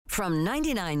From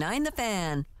 99.9 The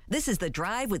Fan, this is The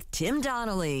Drive with Tim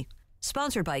Donnelly.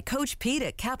 Sponsored by Coach Pete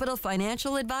at Capital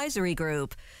Financial Advisory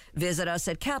Group. Visit us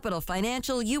at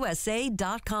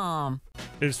capitalfinancialusa.com.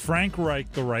 Is Frank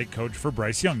Reich the right coach for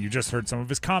Bryce Young? You just heard some of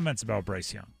his comments about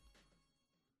Bryce Young.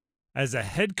 As a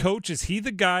head coach, is he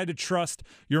the guy to trust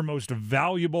your most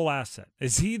valuable asset?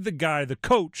 Is he the guy, the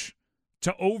coach,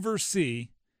 to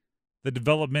oversee the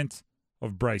development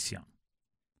of Bryce Young?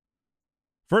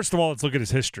 First of all, let's look at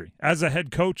his history. As a head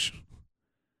coach,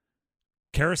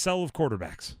 carousel of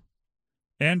quarterbacks.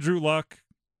 Andrew Luck,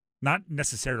 not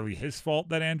necessarily his fault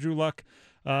that Andrew Luck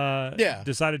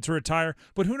decided to retire,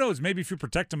 but who knows? Maybe if you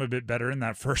protect him a bit better in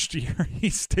that first year, he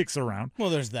sticks around. Well,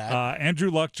 there's that.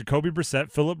 Andrew Luck, Jacoby Brissett,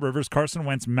 Phillip Rivers, Carson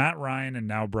Wentz, Matt Ryan, and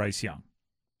now Bryce Young.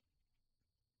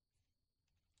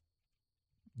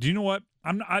 Do you know what?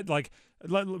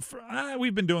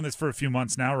 We've been doing this for a few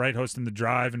months now, right? Hosting The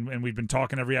Drive, and we've been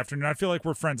talking every afternoon. I feel like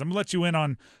we're friends. I'm going to let you in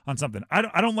on something.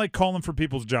 I don't like calling for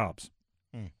people's jobs.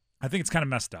 I think it's kind of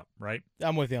messed up, right?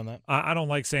 I'm with you on that. I don't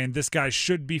like saying this guy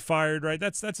should be fired, right?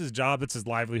 That's his job. That's his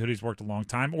livelihood. He's worked a long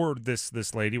time, or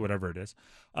this lady, whatever it is.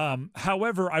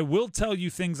 However, I will tell you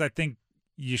things I think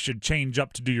you should change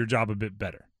up to do your job a bit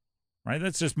better, right?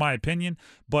 That's just my opinion.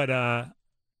 But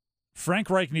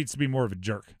Frank Reich needs to be more of a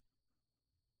jerk.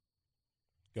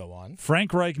 Go on.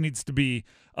 Frank Reich needs to be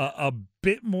a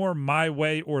bit more my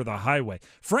way or the highway.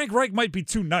 Frank Reich might be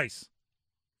too nice.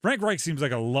 Frank Reich seems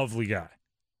like a lovely guy,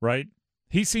 right?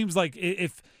 He seems like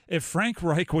if Frank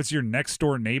Reich was your next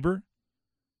door neighbor,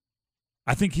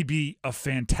 I think he'd be a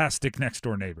fantastic next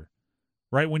door neighbor,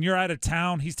 right? When you're out of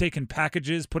town, he's taking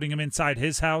packages, putting them inside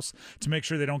his house to make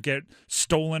sure they don't get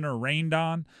stolen or rained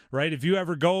on, right? If you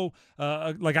ever go,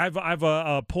 like I've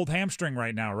a pulled hamstring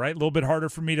right now, right? A little bit harder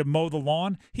for me to mow the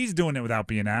lawn. He's doing it without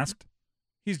being asked.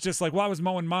 He's just like, well, I was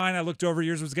mowing mine. I looked over,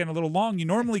 yours was getting a little long. You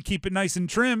normally keep it nice and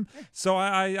trim, so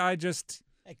I just...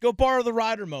 Hey, go borrow the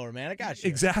rider mower, man. I got you.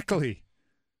 Exactly.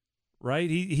 Right?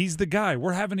 He's the guy.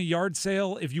 We're having a yard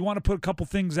sale. If you want to put a couple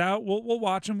things out, we'll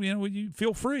watch them. You know, you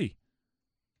feel free.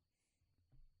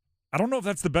 I don't know if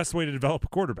that's the best way to develop a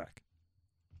quarterback.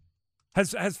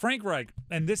 Has Frank Reich,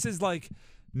 and this is like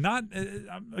not,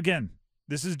 again,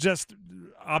 this is just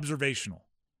observational.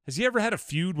 Has he ever had a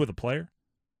feud with a player?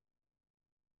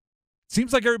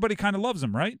 Seems like everybody kind of loves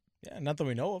him, right? Yeah, not that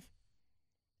we know of.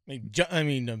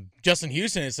 Justin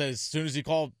Houston, it says as soon as he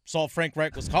saw Frank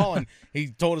Reich was calling, he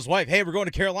told his wife, hey, we're going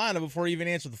to Carolina before he even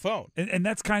answered the phone. And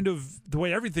that's kind of the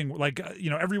way everything, like,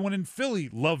 everyone in Philly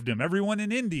loved him. Everyone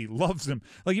in Indy loves him.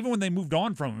 Like, even when they moved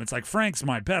on from him, it's like, Frank's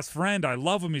my best friend. I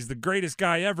love him. He's the greatest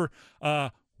guy ever.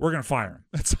 We're going to fire him.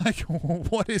 It's like,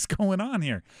 what is going on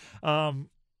here?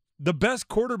 The best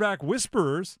quarterback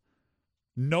whisperers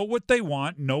know what they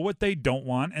want, know what they don't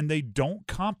want, and they don't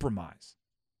compromise.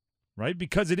 Right?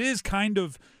 Because it is kind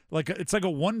of like it's like a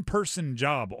one-person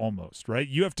job almost, right?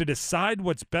 You have to decide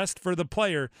what's best for the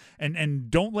player and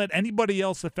don't let anybody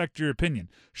else affect your opinion.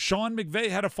 Sean McVay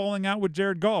had a falling out with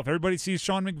Jared Goff. Everybody sees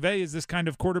Sean McVay as this kind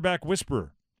of quarterback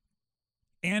whisperer.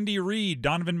 Andy Reid,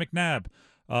 Donovan McNabb,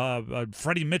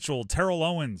 Freddie Mitchell, Terrell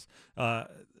Owens,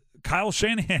 Kyle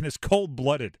Shanahan is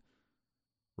cold-blooded,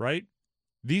 right?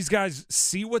 These guys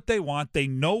see what they want, they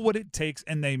know what it takes,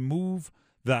 and they move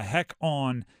the heck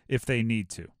on if they need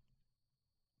to.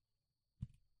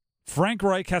 Frank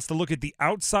Reich has to look at the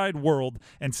outside world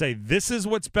and say, this is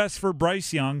what's best for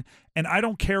Bryce Young, and I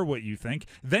don't care what you think.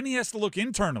 Then he has to look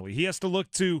internally. He has to look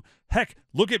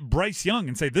at Bryce Young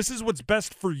and say, this is what's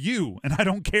best for you, and I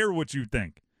don't care what you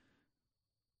think.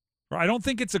 I don't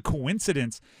think it's a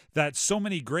coincidence that so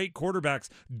many great quarterbacks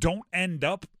don't end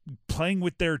up playing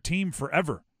with their team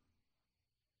forever.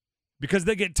 Because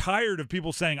they get tired of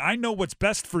people saying, I know what's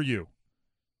best for you.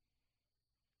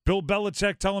 Bill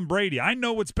Belichick telling Brady, I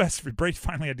know what's best for you. Brady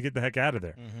finally had to get the heck out of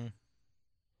there. Mm-hmm.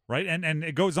 Right? And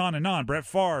it goes on and on. Brett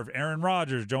Favre, Aaron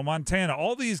Rodgers, Joe Montana,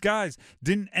 all these guys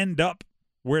didn't end up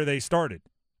where they started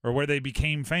or where they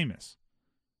became famous.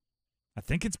 I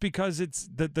think it's because it's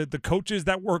the coaches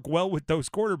that work well with those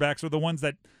quarterbacks are the ones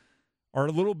that are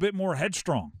a little bit more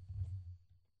headstrong.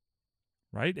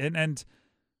 Right? And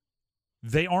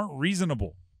they aren't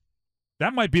reasonable.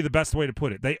 That might be the best way to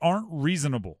put it. They aren't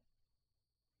reasonable.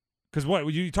 Because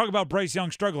what? You talk about Bryce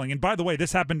Young struggling. And by the way,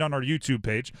 this happened on our YouTube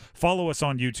page. Follow us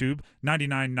on YouTube,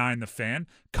 99.9 The Fan.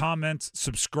 Comment,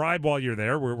 subscribe while you're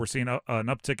there. We're seeing an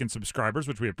uptick in subscribers,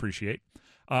 which we appreciate.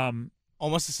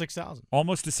 Almost to 6,000.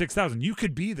 Almost to 6,000. You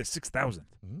could be the 6,000th.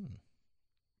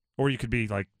 Or you could be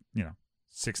like,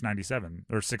 697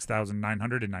 or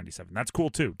 6,997. That's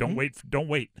cool too. Don't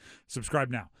wait.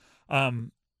 Subscribe now.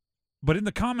 But in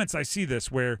the comments, I see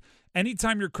this where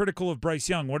anytime you're critical of Bryce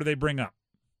Young, what do they bring up?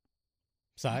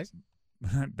 Size.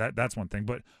 That's one thing.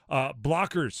 But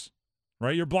blockers,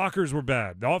 right? Your blockers were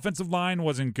bad. The offensive line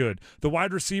wasn't good. The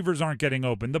wide receivers aren't getting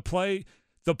open. The play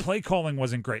calling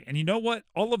wasn't great. And you know what?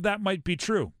 All of that might be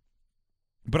true.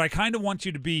 But I kind of want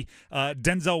you to be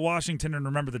Denzel Washington and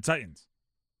remember the Titans,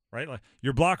 right? Like,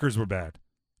 your blockers were bad.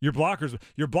 Your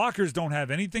blockers don't have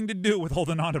anything to do with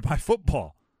holding on to my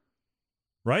football,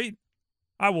 right?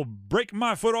 I will break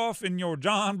my foot off in your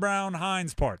John Brown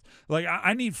Hines part. Like,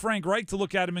 I need Frank Reich to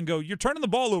look at him and go, you're turning the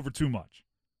ball over too much.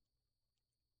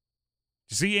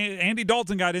 You see, Andy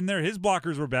Dalton got in there. His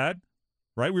blockers were bad,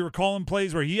 right? We were calling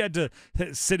plays where he had to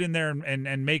sit in there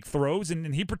and make throws,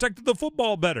 and he protected the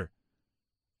football better.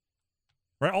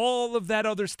 Right? All of that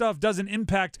other stuff doesn't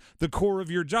impact the core of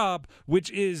your job,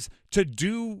 which is to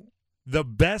do the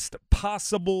best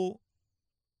possible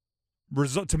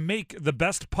result, to make the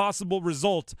best possible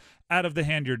result out of the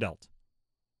hand you're dealt.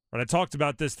 Right? I talked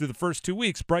about this through the first 2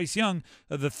 weeks. Bryce Young,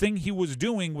 the thing he was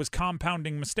doing was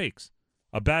compounding mistakes.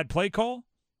 A bad play call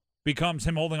becomes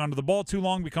him holding onto the ball too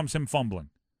long, becomes him fumbling.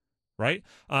 Right?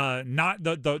 Not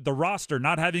the roster,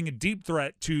 not having a deep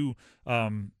threat to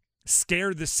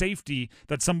scare the safety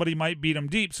that somebody might beat him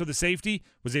deep, so the safety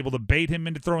was able to bait him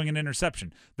into throwing an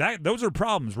interception. Those are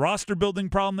problems. Roster building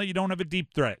problem that you don't have a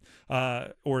deep threat,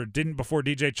 or didn't before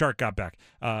DJ Chark got back.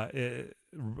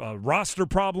 Roster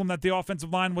problem that the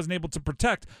offensive line wasn't able to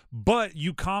protect, but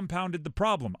you compounded the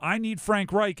problem. I need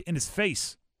Frank Reich in his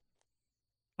face.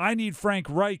 I need Frank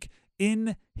Reich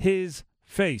in his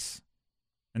face.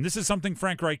 And this is something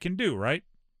Frank Reich can do, right?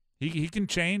 He can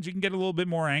change. He can get a little bit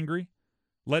more angry.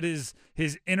 Let his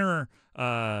inner,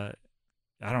 I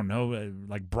don't know,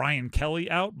 like Brian Kelly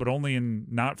out, but only in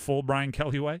not full Brian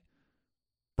Kelly way.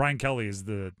 Brian Kelly is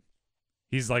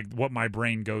he's like what my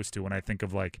brain goes to when I think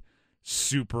of like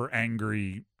super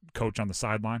angry coach on the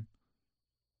sideline.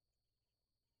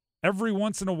 Every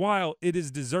once in a while, it is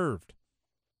deserved.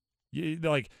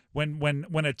 Like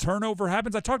when a turnover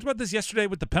happens, I talked about this yesterday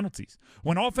with the penalties.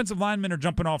 When offensive linemen are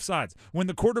jumping off sides, when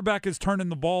the quarterback is turning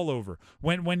the ball over,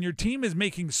 when your team is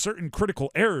making certain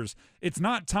critical errors, it's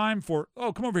not time for,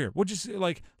 oh, come over here. We'll just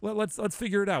let's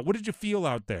figure it out. What did you feel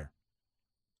out there?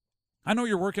 I know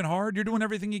you're working hard. You're doing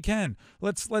everything you can.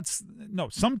 No.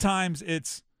 Sometimes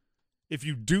it's, if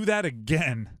you do that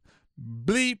again,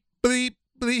 bleep bleep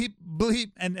bleep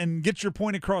bleep, and get your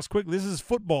point across quickly. This is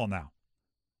football now.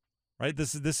 Right?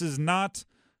 This is not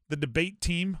the debate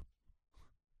team.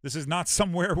 This is not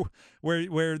somewhere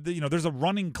where there's a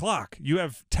running clock. You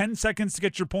have 10 seconds to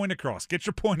get your point across. Get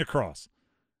your point across.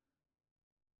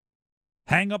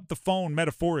 Hang up the phone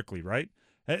metaphorically, right?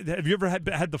 Have you ever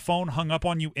had the phone hung up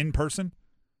on you in person?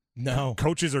 No.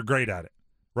 Coaches are great at it,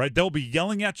 right? They'll be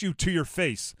yelling at you to your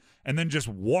face and then just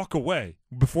walk away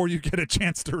before you get a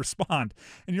chance to respond.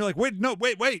 And you're like, wait.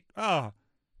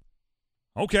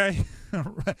 Okay,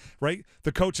 right?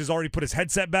 The coach has already put his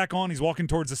headset back on. He's walking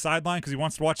towards the sideline because he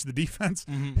wants to watch the defense.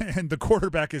 Mm-hmm. And the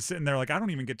quarterback is sitting there like, I don't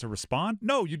even get to respond.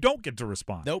 No, you don't get to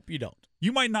respond. Nope, you don't.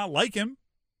 You might not like him,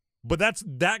 but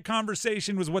that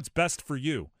conversation was what's best for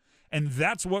you. And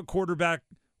that's what quarterback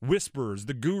whisperers,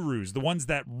 the gurus, the ones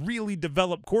that really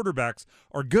develop quarterbacks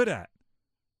are good at.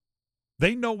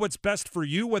 They know what's best for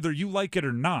you, whether you like it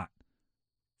or not.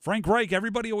 Frank Reich,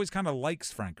 everybody always kind of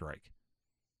likes Frank Reich.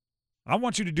 I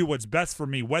want you to do what's best for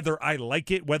me, whether I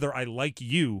like it, whether I like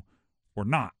you or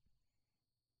not.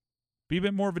 Be a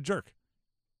bit more of a jerk.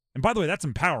 And by the way, that's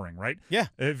empowering, right? Yeah.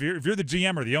 If you're the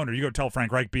GM or the owner, you go tell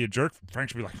Frank Reich, be a jerk. Frank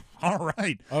should be like, all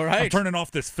right. I'm turning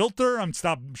off this filter. I'm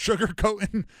stopping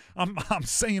sugarcoating. I'm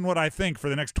saying what I think for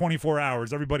the next 24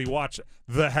 hours. Everybody watch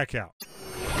the heck out.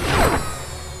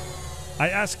 I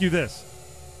ask you this.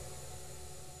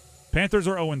 Panthers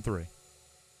are 0-3.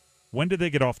 When did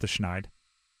they get off the schneid?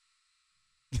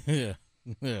 Yeah.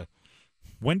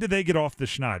 When did they get off the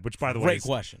schneid? Which, by the way, great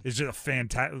question. Is just a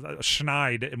fantastic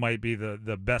schneid. It might be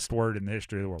the best word in the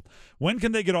history of the world. When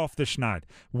can they get off the schneid?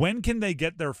 When can they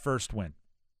get their first win?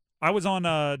 I was on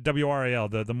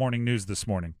WRAL, the morning news this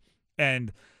morning,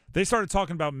 and they started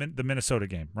talking about the Minnesota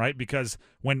game, right? Because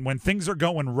when things are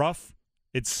going rough,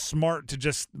 it's smart to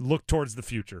just look towards the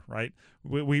future, right?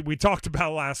 We talked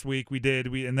about last week.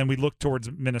 And then we looked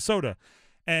towards Minnesota,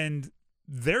 and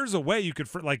there's a way you could,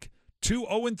 like, 2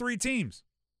 0-3 teams.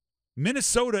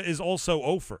 Minnesota is also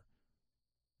 0-4.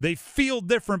 They feel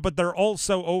different, but they're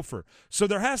also 0-4. So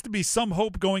there has to be some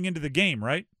hope going into the game,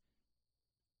 right?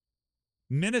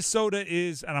 Minnesota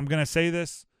is, and I'm going to say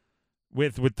this,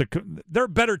 they're a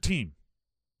better team,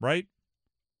 right?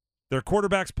 Their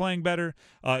quarterback's playing better.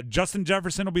 Justin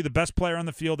Jefferson will be the best player on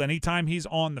the field anytime he's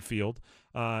on the field.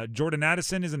 Jordan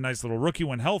Addison is a nice little rookie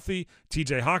when healthy.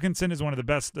 T.J. Hawkinson is one of the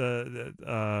best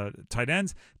tight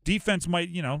ends. Defense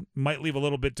might leave a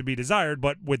little bit to be desired,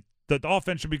 but with the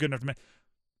offense should be good enough to make.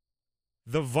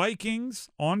 The Vikings,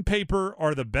 on paper,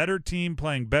 are the better team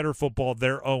playing better football.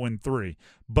 They're 0-3.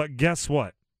 But guess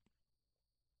what?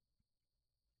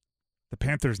 The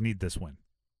Panthers need this win.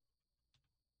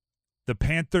 The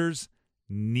Panthers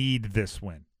need this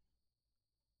win.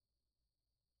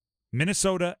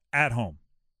 Minnesota at home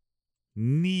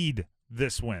need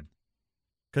this win.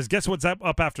 Because guess what's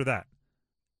up after that?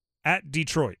 At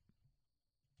Detroit.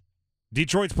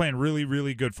 Detroit's playing really,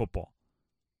 really good football.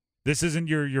 This isn't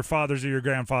your father's or your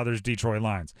grandfather's Detroit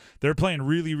Lions. They're playing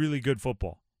really, really good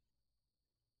football.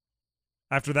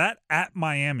 After that, at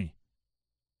Miami.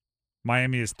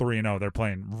 Miami is 3-0. They're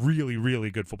playing really,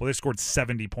 really good football. They scored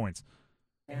 70 points.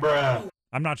 Bruh.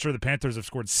 I'm not sure the Panthers have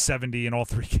scored 70 in all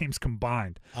 3 games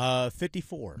combined.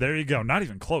 54. There you go. Not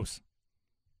even close.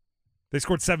 They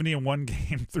scored 70 in 1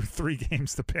 game through 3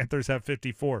 games. The Panthers have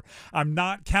 54. I'm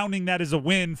not counting that as a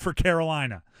win for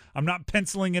Carolina. I'm not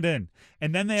penciling it in.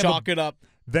 And then they have Chalk it up.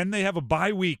 Then they have a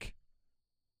bye week.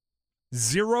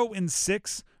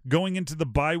 0-6 going into the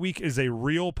bye week is a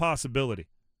real possibility.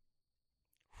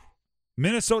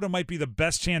 Minnesota might be the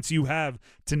best chance you have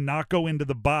to not go into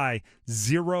the bye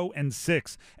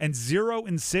 0-6. And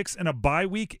 0-6 in a bye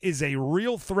week is a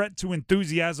real threat to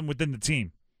enthusiasm within the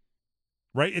team.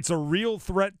 Right? It's a real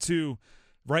threat to,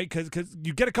 right? Because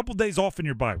you get a couple days off in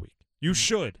your bye week. You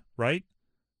should, right?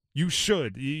 You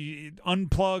should. You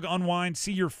unplug, unwind,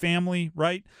 see your family,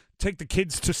 right? Take the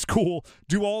kids to school,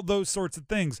 do all those sorts of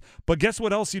things. But guess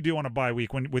what else you do on a bye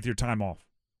week with your time off?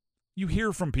 You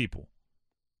hear from people.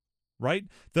 Right?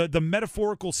 The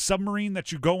metaphorical submarine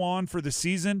that you go on for the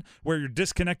season where you're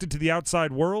disconnected to the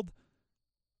outside world,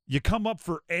 you come up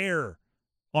for air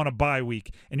on a bye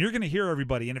week, and you're going to hear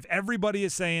everybody. And if everybody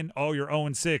is saying, oh, you're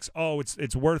 0-6, oh,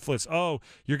 it's worthless, oh,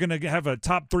 you're going to have a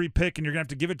top 3 pick and you're going to have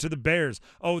to give it to the Bears,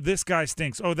 oh, this guy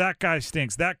stinks, oh, that guy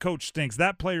stinks, that coach stinks,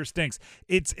 that player stinks,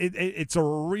 it's a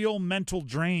real mental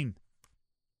drain.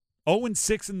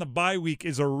 0-6 in the bye week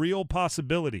is a real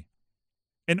possibility.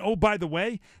 And oh, by the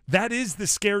way, that is the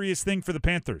scariest thing for the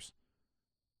Panthers.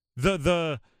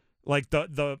 The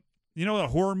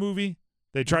horror movie,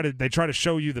 they try to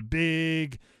show you the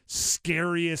big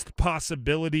scariest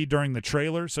possibility during the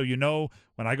trailer, so you know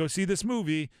when I go see this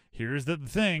movie, here's the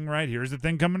thing, right? Here's the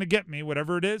thing coming to get me,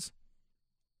 whatever it is.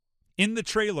 In the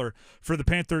trailer for the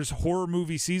Panthers horror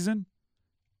movie season,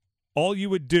 all you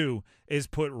would do is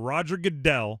put Roger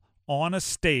Goodell on a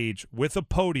stage with a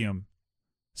podium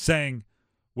saying,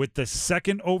 with the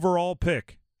 2nd overall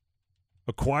pick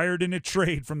acquired in a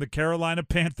trade from the Carolina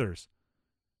Panthers,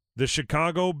 the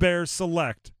Chicago Bears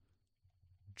select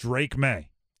Drake May.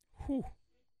 Whew.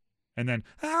 And then,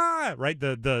 right,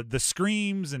 the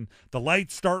screams and the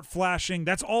lights start flashing.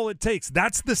 That's all it takes.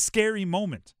 That's the scary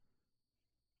moment.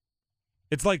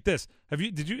 It's like this.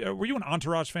 Were you an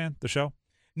Entourage fan, the show?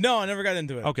 No, I never got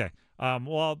into it. Okay. I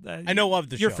know of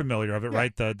the show. You're familiar of it, yeah.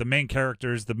 Right? The main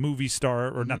characters, the movie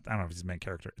star, or not, I don't know if he's the main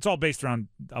character. It's all based around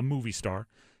a movie star,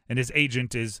 and his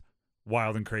agent is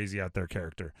wild and crazy out there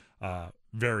character,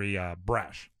 very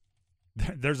brash.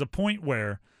 There's a point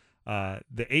where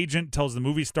the agent tells the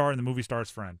movie star and the movie star's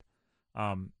friend,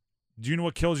 do you know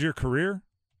what kills your career?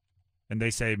 And they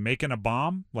say, making a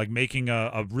bomb, like making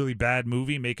a really bad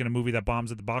movie, making a movie that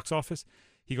bombs at the box office.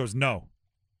 He goes, no,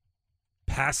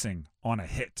 passing on a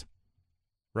hit.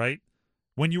 Right?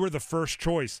 When you were the first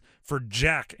choice for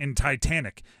Jack in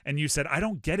Titanic and you said, I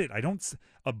don't get it.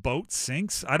 A boat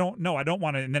sinks? I don't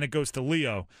want to. And then it goes to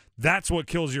Leo. That's what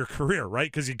kills your career,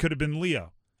 right? Because he could have been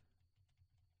Leo.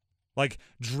 Like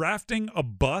drafting a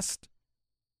bust,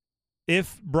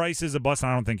 if Bryce is a bust,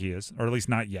 and I don't think he is, or at least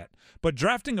not yet. But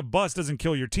drafting a bust doesn't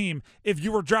kill your team if you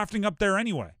were drafting up there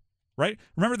anyway, right?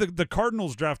 Remember the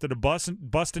Cardinals drafted a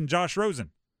bust in Josh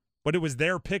Rosen. But it was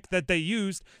their pick that they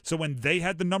used, so when they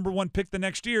had the number 1 pick the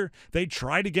next year, they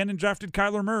tried again and drafted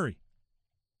Kyler Murray.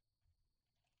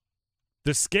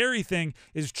 The scary thing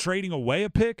is trading away a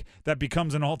pick that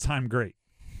becomes an all-time great.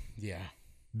 Yeah.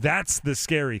 That's the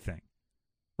scary thing.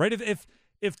 Right? If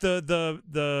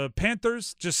the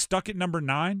Panthers just stuck at number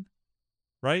 9,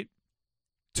 right?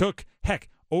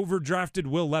 Overdrafted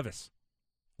Will Levis.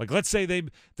 Like, let's say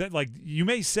you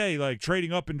may say, like,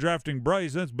 trading up and drafting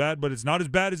Bryce, that's bad, but it's not as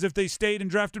bad as if they stayed and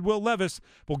drafted Will Levis.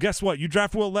 Well, guess what? You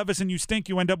draft Will Levis and you stink,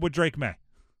 you end up with Drake May.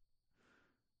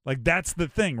 Like, that's the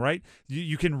thing, right?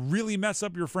 You can really mess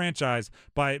up your franchise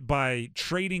by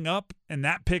trading up, and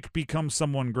that pick becomes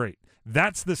someone great.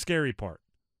 That's the scary part.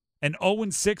 And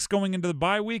 0-6 going into the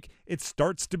bye week, it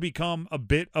starts to become a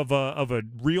bit of a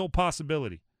real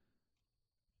possibility.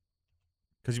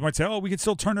 Because you might say, oh, we can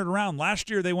still turn it around. Last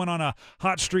year they went on a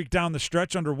hot streak down the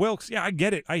stretch under Wilkes. Yeah, I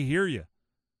get it. I hear you.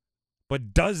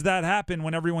 But does that happen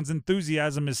when everyone's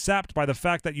enthusiasm is sapped by the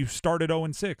fact that you started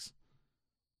 0-6?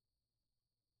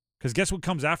 Because guess what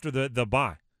comes after the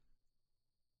bye?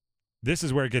 This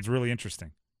is where it gets really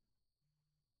interesting.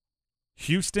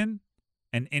 Houston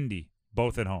and Indy,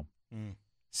 both at home.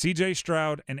 CJ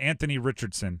Stroud and Anthony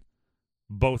Richardson,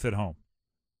 both at home.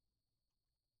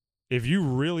 If you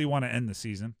really want to end the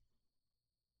season,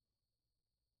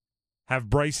 have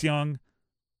Bryce Young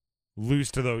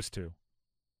lose to those two.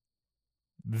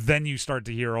 Then you start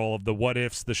to hear all of the what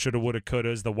ifs, the shoulda, woulda,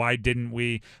 couldas, the why didn't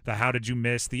we, the how did you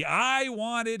miss, the I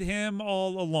wanted him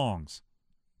all alongs.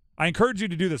 I encourage you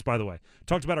to do this, by the way.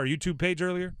 Talked about our YouTube page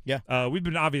earlier. Yeah. We've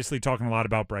been obviously talking a lot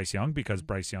about Bryce Young because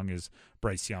Bryce Young is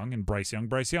Bryce Young and Bryce Young,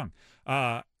 Bryce Young.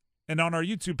 And on our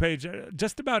YouTube page,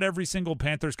 just about every single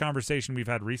Panthers conversation we've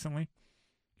had recently,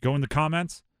 go in the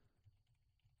comments.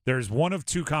 There's one of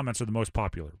two comments are the most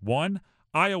popular. One,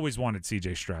 I always wanted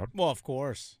CJ Stroud. Well, of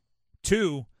course.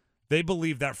 Two, they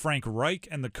believe that Frank Reich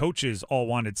and the coaches all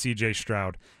wanted CJ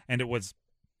Stroud, and it was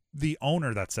the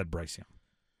owner that said Bryce Young.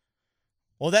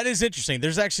 Well, that is interesting.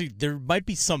 There might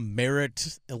be some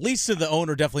merit, at least to the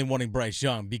owner definitely wanting Bryce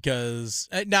Young, because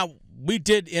now we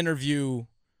did interview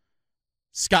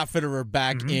Scott Fitterer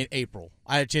back in April.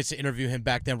 I had a chance to interview him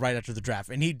back then right after the draft,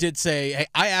 and he did say, hey,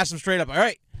 I asked him straight up, all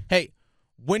right, hey,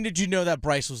 when did you know that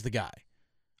Bryce was the guy?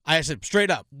 I asked him straight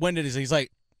up, when did he? He's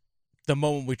like, the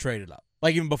moment we traded up.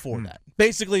 Like, even before that.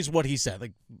 Basically, is what he said.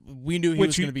 Like, we knew he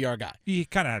was going to be our guy. He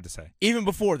kind of had to say. Even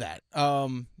before that.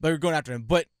 They were going after him.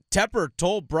 But Tepper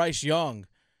told Bryce Young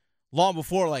long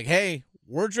before, like, hey,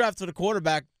 we're drafting a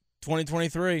quarterback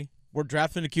 2023. We're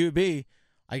drafting a QB.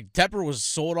 Tepper was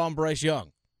sold on Bryce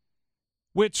Young.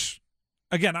 Which,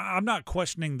 again, I'm not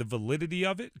questioning the validity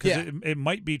of it because it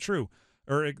might be true.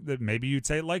 Or maybe you'd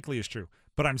say it likely is true.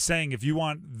 But I'm saying if you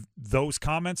want those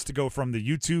comments to go from the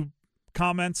YouTube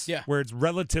comments where it's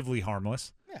relatively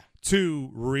harmless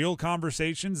to real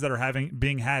conversations that are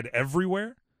being had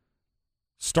everywhere,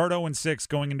 start 0-6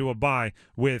 going into a bye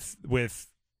with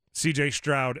CJ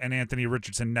Stroud and Anthony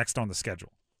Richardson next on the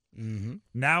schedule.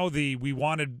 Now we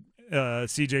wanted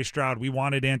CJ Stroud, we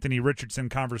wanted Anthony Richardson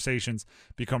conversations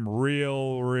become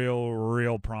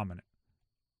real prominent.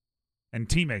 And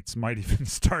teammates might even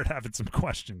start having some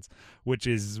questions, which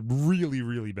is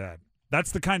really bad.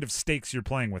 That's the kind of stakes you're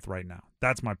playing with right now.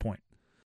 That's my point.